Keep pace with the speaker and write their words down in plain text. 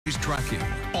Always tracking,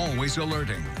 always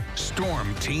alerting.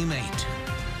 Storm Team 8.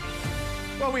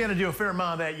 Well, we had to do a fair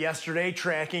amount of that yesterday,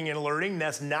 tracking and alerting.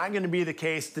 That's not going to be the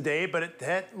case today, but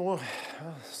that will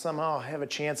somehow have a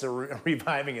chance of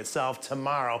reviving itself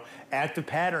tomorrow. Active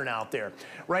pattern out there.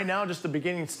 Right now, just the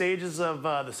beginning stages of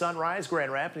the sunrise.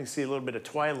 Grand Rapids, you can see a little bit of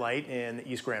twilight in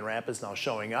East Grand Rapids now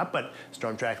showing up, but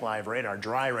Storm Track Live radar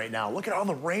dry right now. Look at all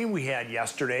the rain we had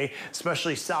yesterday,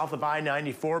 especially south of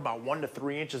I-94, about 1 to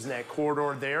 3 inches in that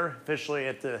corridor there, officially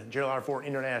at the Gerald R. Ford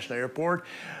International Airport.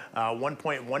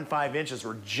 1.15 inches.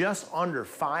 We're just under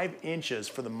 5 inches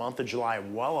for the month of July,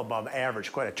 well above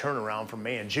average. Quite a turnaround from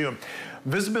May and June.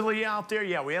 Visibility out there,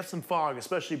 yeah, we have some fog,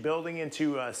 especially building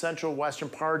into central western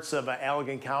parts of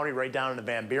Allegan County, right down into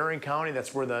Van Buren County.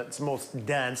 That's where it's most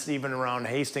dense. Even around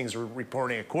Hastings, we're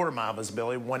reporting a quarter-mile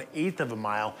visibility, 1/8 of a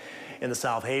mile in the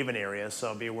South Haven area.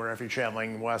 So be aware if you're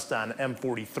traveling west on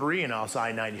M43 and also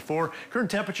I-94. Current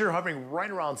temperature hovering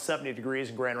right around 70 degrees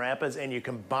in Grand Rapids, and you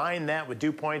combine that with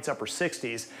dew points upper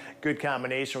 60s. Good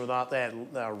combination without that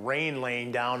rain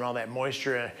laying down, all that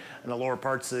moisture in the lower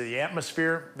parts of the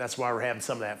atmosphere. That's why we're having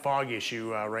some of that fog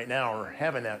issue right now, or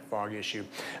having that fog issue.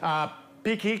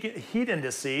 Peak heat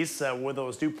indices with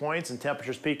those dew points and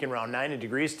temperatures peaking around 90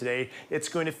 degrees today. It's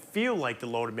going to feel like the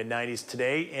low to mid 90s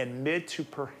today, and mid to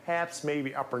perhaps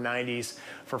maybe upper 90s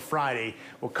for Friday.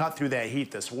 We'll cut through that heat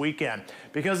this weekend.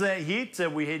 Because of that heat,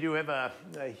 we do have a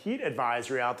heat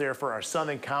advisory out there for our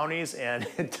southern counties, and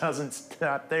it doesn't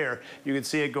stop there. You can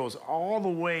see it goes all the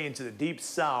way into the deep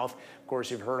south. Of course,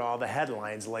 you've heard all the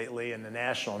headlines lately in the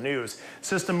national news.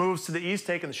 System moves to the east,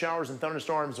 taking the showers and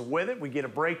thunderstorms with it. We get a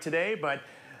break today, but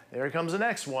there comes the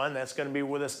next one. That's going to be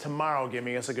with us tomorrow,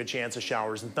 giving us a good chance of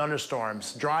showers and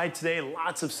thunderstorms. Dry today,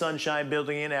 lots of sunshine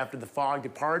building in after the fog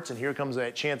departs, and here comes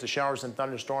that chance of showers and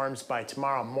thunderstorms by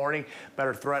tomorrow morning.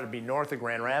 Better threat to be north of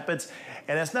Grand Rapids,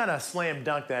 and it's not a slam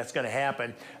dunk that's going to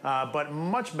happen, but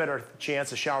much better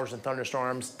chance of showers and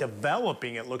thunderstorms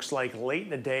developing, it looks like, late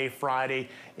in the day, Friday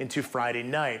into Friday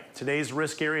night. Today's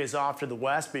risk area is off to the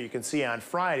west, but you can see on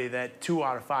Friday that 2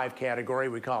 out of 5 category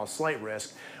we call slight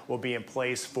risk will be in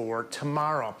place for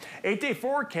tomorrow. 8-day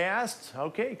forecast,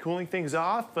 okay, cooling things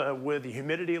off with the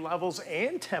humidity levels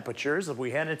and temperatures as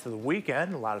we head into the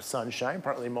weekend. A lot of sunshine,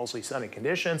 partly mostly sunny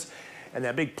conditions. And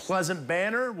that big pleasant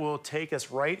banner will take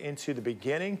us right into the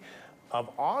beginning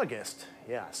of August.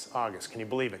 Yes, August. Can you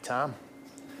believe it, Tom?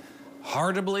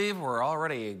 Hard to believe we're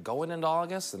already going into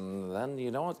August, and then, you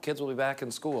know what, kids will be back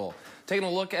in school. Taking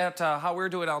a look at how we're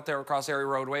doing out there across area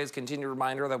roadways. Continued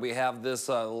reminder that we have this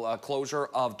closure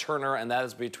of Turner, and that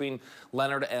is between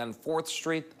Leonard and 4th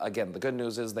Street. Again, the good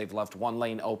news is they've left one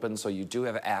lane open, so you do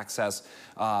have access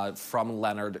from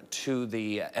Leonard to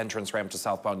the entrance ramp to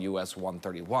southbound US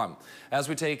 131. As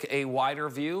we take a wider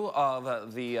view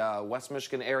of the West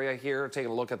Michigan area here,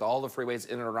 taking a look at all the freeways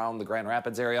in and around the Grand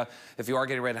Rapids area. If you are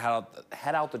getting ready to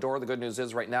head out the door, the good news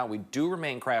is right now we do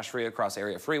remain crash-free across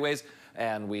area freeways,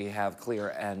 and we have clear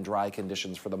and dry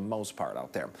conditions for the most part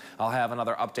out there. I'll have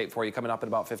another update for you coming up in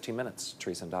about 15 minutes.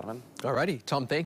 Teresa and Donovan. All righty, Tom, thank you.